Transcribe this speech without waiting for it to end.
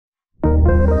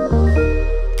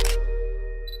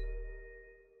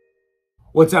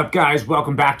What's up, guys?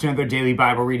 Welcome back to another daily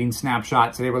Bible reading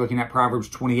snapshot. Today we're looking at Proverbs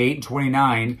 28 and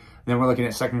 29, then we're looking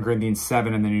at 2 Corinthians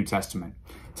 7 in the New Testament.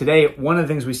 Today, one of the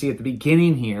things we see at the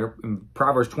beginning here, in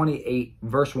Proverbs 28,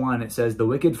 verse 1, it says, "The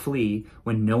wicked flee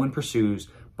when no one pursues,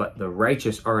 but the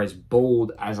righteous are as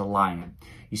bold as a lion."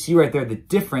 You see right there the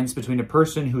difference between a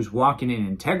person who's walking in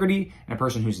integrity and a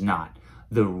person who's not.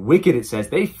 The wicked, it says,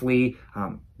 they flee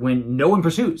when no one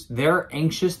pursues. They're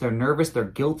anxious, they're nervous, they're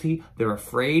guilty, they're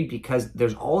afraid because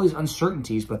there's all these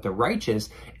uncertainties. But the righteous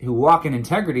who walk in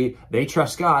integrity, they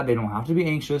trust God. They don't have to be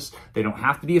anxious. They don't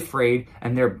have to be afraid.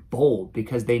 And they're bold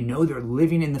because they know they're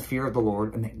living in the fear of the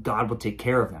Lord and that God will take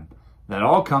care of them. That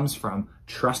all comes from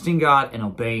trusting God and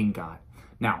obeying God.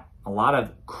 Now, a lot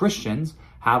of Christians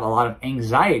have a lot of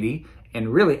anxiety and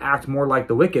really act more like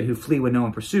the wicked who flee when no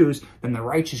one pursues than the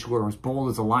righteous who are as bold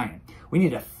as a lion. We need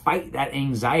to fight that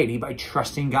anxiety by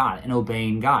trusting God and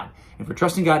obeying God. If we're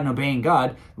trusting God and obeying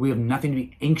God, we have nothing to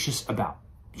be anxious about.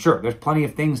 Sure, there's plenty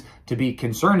of things to be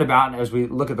concerned about as we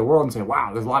look at the world and say,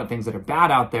 wow, there's a lot of things that are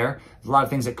bad out there. There's a lot of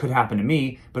things that could happen to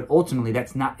me. But ultimately,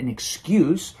 that's not an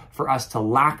excuse for us to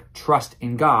lack trust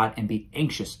in God and be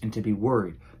anxious and to be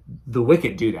worried. The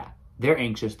wicked do that. They're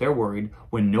anxious, they're worried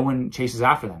when no one chases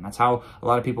after them. That's how a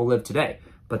lot of people live today.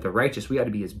 But the righteous, we got to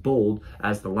be as bold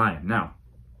as the lion. Now,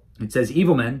 it says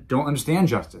evil men don't understand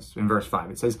justice in verse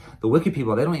 5. It says the wicked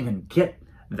people, they don't even get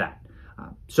that.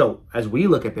 So as we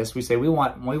look at this, we say we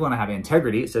want to have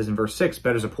integrity. It says in verse 6,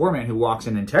 better is a poor man who walks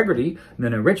in integrity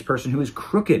than a rich person who is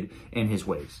crooked in his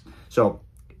ways. So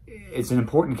it's an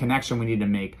important connection we need to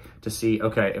make to see,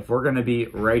 okay, if we're going to be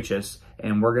righteous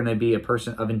and we're going to be a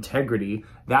person of integrity,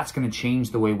 that's going to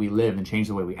change the way we live and change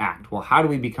the way we act. Well, how do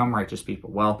we become righteous people?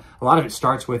 Well, a lot of it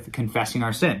starts with confessing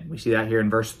our sin. We see that here in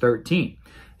verse 13.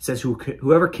 It says,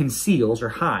 whoever conceals or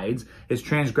hides his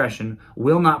transgression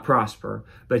will not prosper,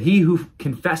 but he who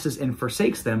confesses and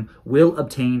forsakes them will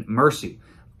obtain mercy.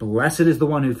 Blessed is the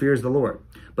one who fears the Lord,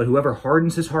 but whoever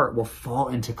hardens his heart will fall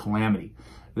into calamity.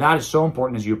 That is so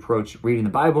important as you approach reading the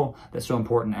Bible. That's so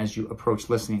important as you approach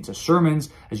listening to sermons,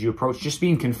 as you approach just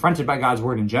being confronted by God's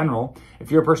word in general.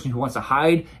 If you're a person who wants to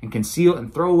hide and conceal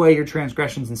and throw away your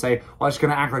transgressions and say, well, I'm just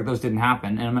going to act like those didn't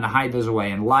happen and I'm going to hide those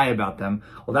away and lie about them,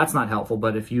 well, that's not helpful.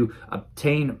 But if you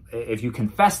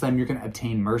confess them, you're going to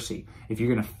obtain mercy. If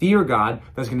you're going to fear God,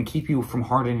 that's going to keep you from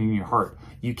hardening your heart.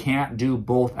 You can't do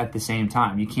both at the same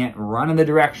time. You can't run in the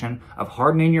direction of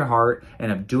hardening your heart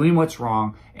and of doing what's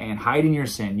wrong and hiding your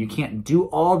sin. You can't do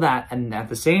all that and at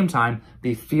the same time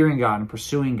be fearing God and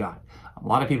pursuing God. A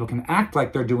lot of people can act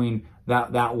like they're doing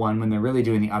that one when they're really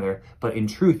doing the other, but in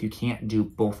truth, you can't do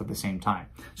both at the same time.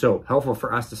 So helpful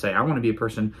for us to say, I want to be a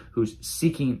person who's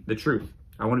seeking the truth.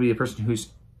 I want to be a person who's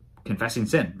confessing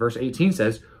sin. Verse 18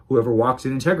 says, whoever walks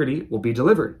in integrity will be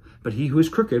delivered, but he who is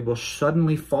crooked will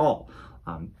suddenly fall.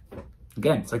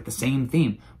 Again, it's like the same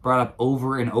theme brought up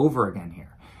over and over again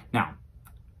here. Now,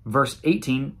 verse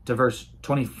 18 to verse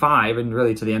 25, and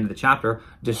really to the end of the chapter,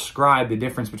 describe the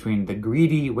difference between the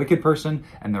greedy, wicked person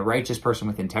and the righteous person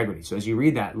with integrity. So as you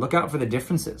read that, look out for the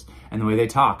differences in the way they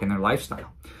talk and their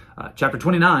lifestyle. Chapter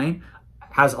 29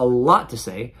 has a lot to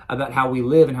say about how we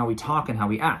live and how we talk and how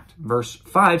we act. Verse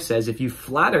 5 says, if you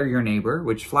flatter your neighbor,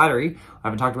 which flattery, I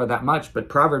haven't talked about that much, but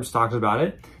Proverbs talks about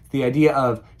it. The idea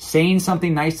of saying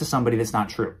something nice to somebody that's not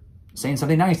true. Saying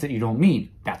something nice that you don't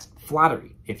mean. That's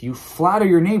flattery. If you flatter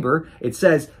your neighbor, it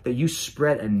says that you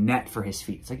spread a net for his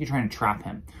feet. It's like you're trying to trap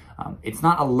him. It's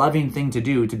not a loving thing to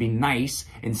do to be nice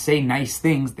and say nice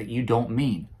things that you don't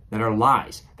mean, that are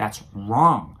lies. That's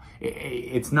wrong.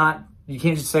 It's not, you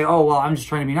can't just say, oh, well, I'm just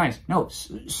trying to be nice. No,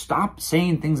 stop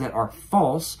saying things that are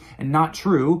false and not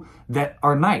true that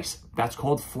are nice. That's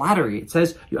called flattery. It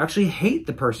says you actually hate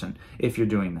the person if you're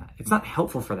doing that. It's not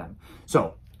helpful for them.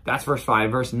 So that's verse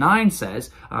 5. Verse 9 says,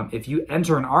 if you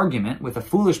enter an argument with a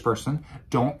foolish person,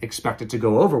 don't expect it to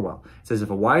go over well. It says, if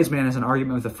a wise man has an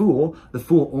argument with a fool, the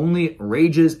fool only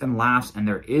rages and laughs, and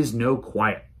there is no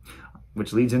quiet.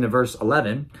 Which leads into verse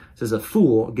 11. It says, a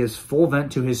fool gives full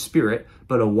vent to his spirit,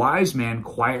 but a wise man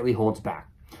quietly holds back.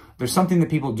 There's something that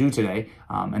people do today,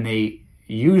 and they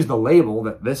use the label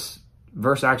that this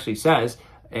verse actually says,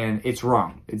 and it's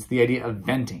wrong. It's the idea of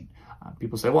venting.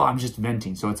 People say, well, I'm just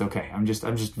venting, so it's okay. I'm just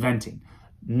venting.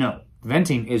 No,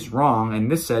 venting is wrong,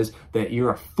 and this says that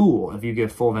you're a fool if you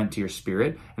give full vent to your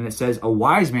spirit, and it says a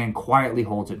wise man quietly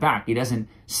holds it back. He doesn't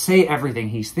say everything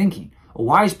he's thinking. A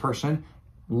wise person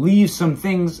leaves some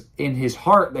things in his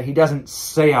heart that he doesn't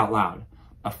say out loud.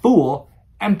 A fool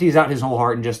empties out his whole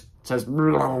heart and just says, this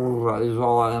is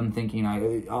all I'm thinking.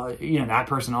 That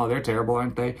person, oh, they're terrible,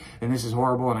 aren't they? And this is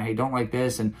horrible, and I don't like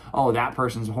this, and oh, that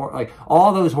person's like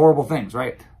all those horrible things,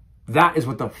 right? That is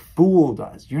what the fool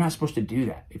does. You're not supposed to do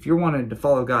that. If you're wanting to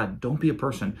follow God, don't be a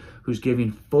person who's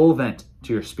giving full vent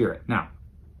to your spirit. Now,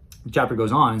 the chapter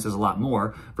goes on and says a lot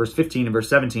more. Verse 15 and verse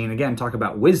 17, again, talk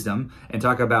about wisdom and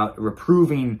talk about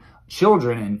reproving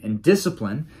children and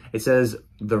discipline. It says,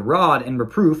 the rod and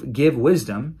reproof give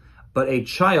wisdom, but a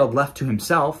child left to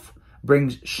himself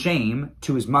brings shame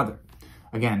to his mother.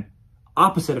 Again,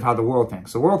 opposite of how the world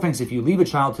thinks. The world thinks if you leave a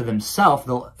child to themselves,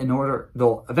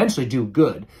 they'll eventually do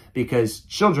good, because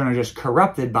children are just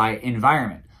corrupted by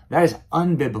environment. That is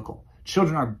unbiblical.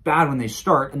 Children are bad when they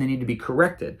start, and they need to be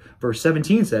corrected. Verse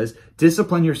 17 says,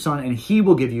 discipline your son, and he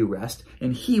will give you rest,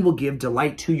 and he will give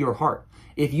delight to your heart.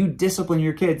 If you discipline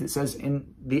your kids, it says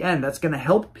in the end, that's going to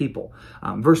help people.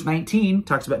 Verse 19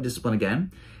 talks about discipline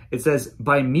again. It says,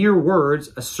 by mere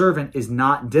words, a servant is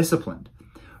not disciplined.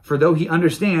 For though he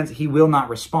understands, he will not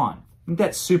respond. I think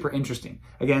that's super interesting.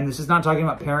 Again, this is not talking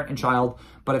about parent and child,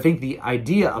 but I think the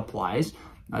idea applies.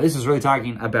 This is really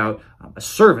talking about a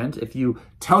servant. If you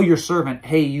tell your servant,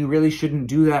 hey, you really shouldn't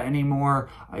do that anymore,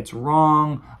 it's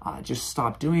wrong, just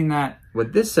stop doing that.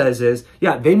 What this says is,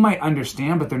 yeah, they might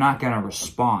understand, but they're not going to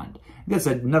respond. That's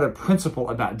another principle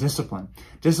about discipline.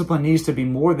 Discipline needs to be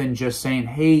more than just saying,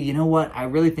 hey, you know what, I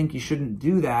really think you shouldn't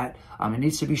do that. It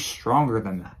needs to be stronger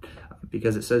than that,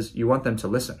 because it says you want them to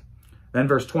listen. Then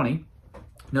verse 20,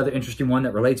 another interesting one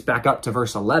that relates back up to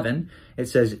verse 11. It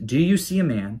says, do you see a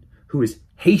man who is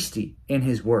hasty in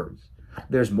his words?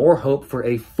 There's more hope for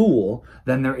a fool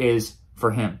than there is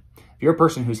for him. If you're a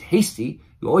person who's hasty,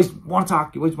 you always want to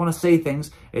talk, you always want to say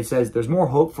things, it says there's more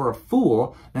hope for a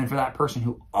fool than for that person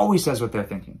who always says what they're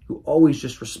thinking, who always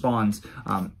just responds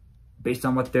based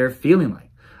on what they're feeling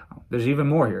like. There's even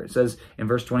more here. It says in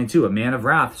verse 22, a man of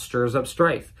wrath stirs up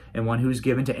strife, and one who is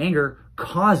given to anger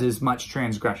causes much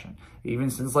transgression.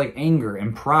 Even sins like anger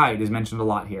and pride is mentioned a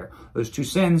lot here. Those two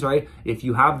sins, right? If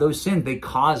you have those sins, they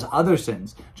cause other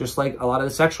sins. Just like a lot of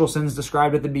the sexual sins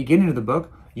described at the beginning of the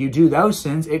book, you do those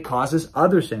sins, it causes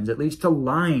other sins. It leads to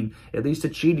lying, it leads to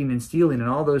cheating and stealing and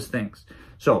all those things.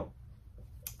 So,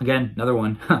 again, another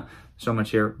one, so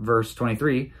much here, verse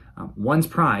 23, one's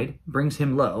pride brings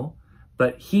him low,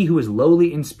 but he who is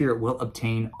lowly in spirit will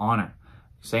obtain honor.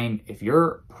 Saying if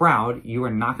you're proud, you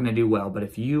are not going to do well. But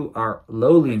if you are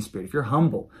lowly in spirit, if you're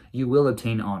humble, you will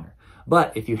obtain honor.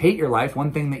 But if you hate your life,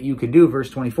 one thing that you could do, verse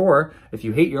 24, if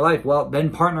you hate your life, well, then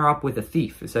partner up with a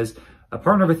thief. It says, a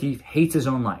partner of a thief hates his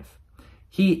own life.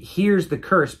 He hears the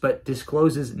curse, but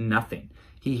discloses nothing.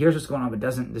 He hears what's going on, but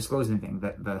doesn't disclose anything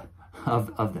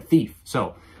of the thief.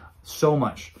 So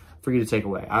much for you to take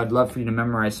away. I'd love for you to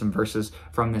memorize some verses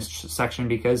from this section,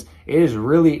 because it is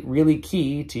really, really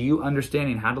key to you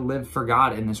understanding how to live for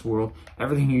God in this world.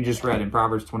 Everything you just read in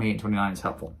Proverbs 28 and 29 is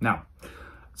helpful. Now,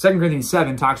 2 Corinthians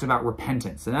 7 talks about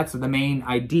repentance, and that's the main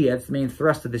idea, it's the main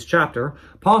thrust of this chapter.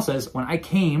 Paul says, when I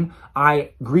came,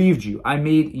 I grieved you. I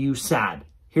made you sad.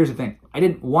 Here's the thing. I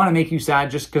didn't want to make you sad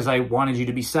just because I wanted you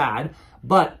to be sad.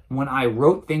 But when I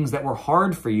wrote things that were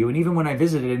hard for you, and even when I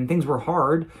visited and things were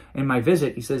hard in my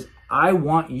visit, he says, I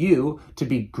want you to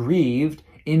be grieved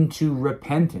into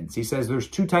repentance. He says there's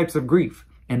two types of grief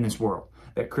in this world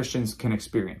that Christians can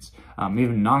experience.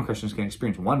 Even non-Christians can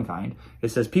experience one kind. It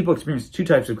says people experience two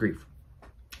types of grief.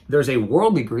 There's a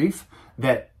worldly grief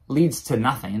that leads to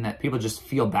nothing, that people just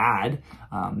feel bad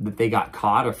that they got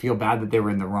caught, or feel bad that they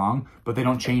were in the wrong, but they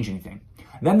don't change anything.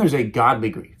 Then there's a godly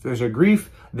grief. There's a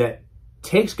grief that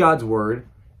takes God's word,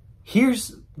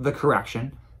 hears the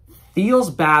correction, feels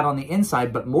bad on the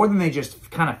inside, but more than they just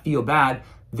kind of feel bad,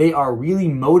 they are really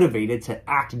motivated to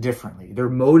act differently. They're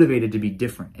motivated to be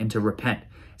different and to repent.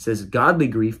 It says godly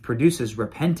grief produces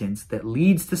repentance that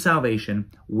leads to salvation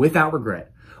without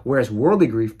regret, whereas worldly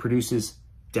grief produces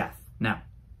death. Now,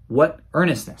 what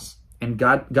earnestness and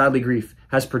godly grief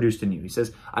has produced in you? He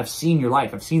says, I've seen your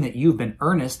life. I've seen that you've been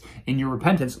earnest in your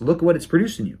repentance. Look what it's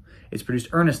produced in you. It's produced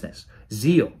earnestness,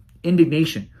 zeal,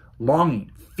 indignation,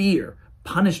 longing, fear,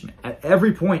 punishment. At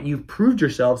every point, you've proved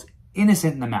yourselves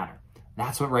innocent in the matter.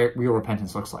 That's what real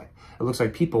repentance looks like. It looks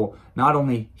like people not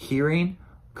only hearing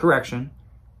correction,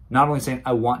 not only saying,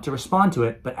 I want to respond to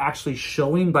it, but actually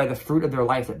showing by the fruit of their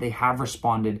life that they have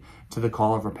responded to the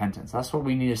call of repentance. That's what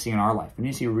we need to see in our life. We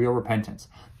need to see real repentance.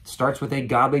 It starts with a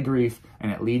godly grief,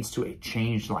 and it leads to a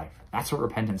changed life. That's what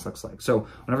repentance looks like. So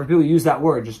whenever people use that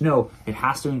word, just know it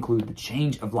has to include the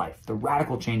change of life, the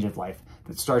radical change of life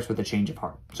that starts with a change of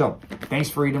heart. So thanks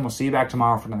for reading. We'll see you back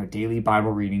tomorrow for another daily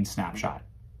Bible reading snapshot.